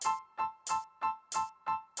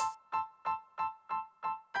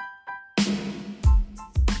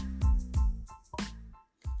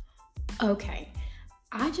Okay,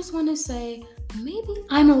 I just want to say maybe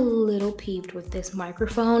I'm a little peeved with this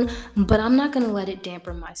microphone, but I'm not going to let it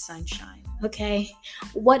dampen my sunshine, okay?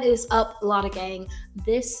 What is up, Lotta Gang?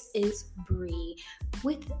 This is Bree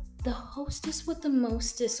with the hostess with the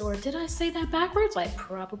mostest, or did I say that backwards? I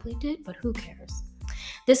probably did, but who cares?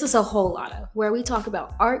 This is a whole lotta where we talk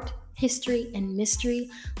about art, history, and mystery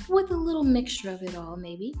with a little mixture of it all,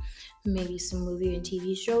 maybe. Maybe some movie and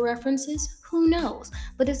TV show references, who knows?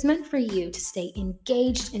 But it's meant for you to stay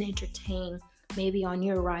engaged and entertained, maybe on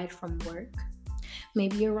your ride from work,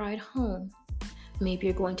 maybe your ride home. Maybe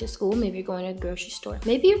you're going to school, maybe you're going to a grocery store,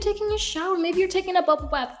 maybe you're taking a shower, maybe you're taking a bubble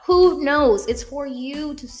bath. Who knows? It's for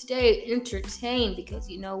you to stay entertained because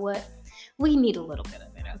you know what? We need a little bit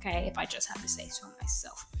of it, okay? If I just have to say so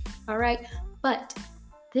myself. All right? But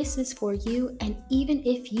this is for you, and even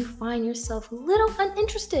if you find yourself a little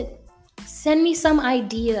uninterested, send me some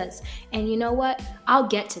ideas. And you know what? I'll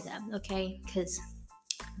get to them, okay? Because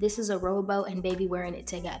this is a rowboat and baby, we're in it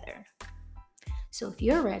together. So if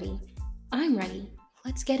you're ready, I'm ready.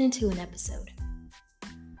 Let's get into an episode.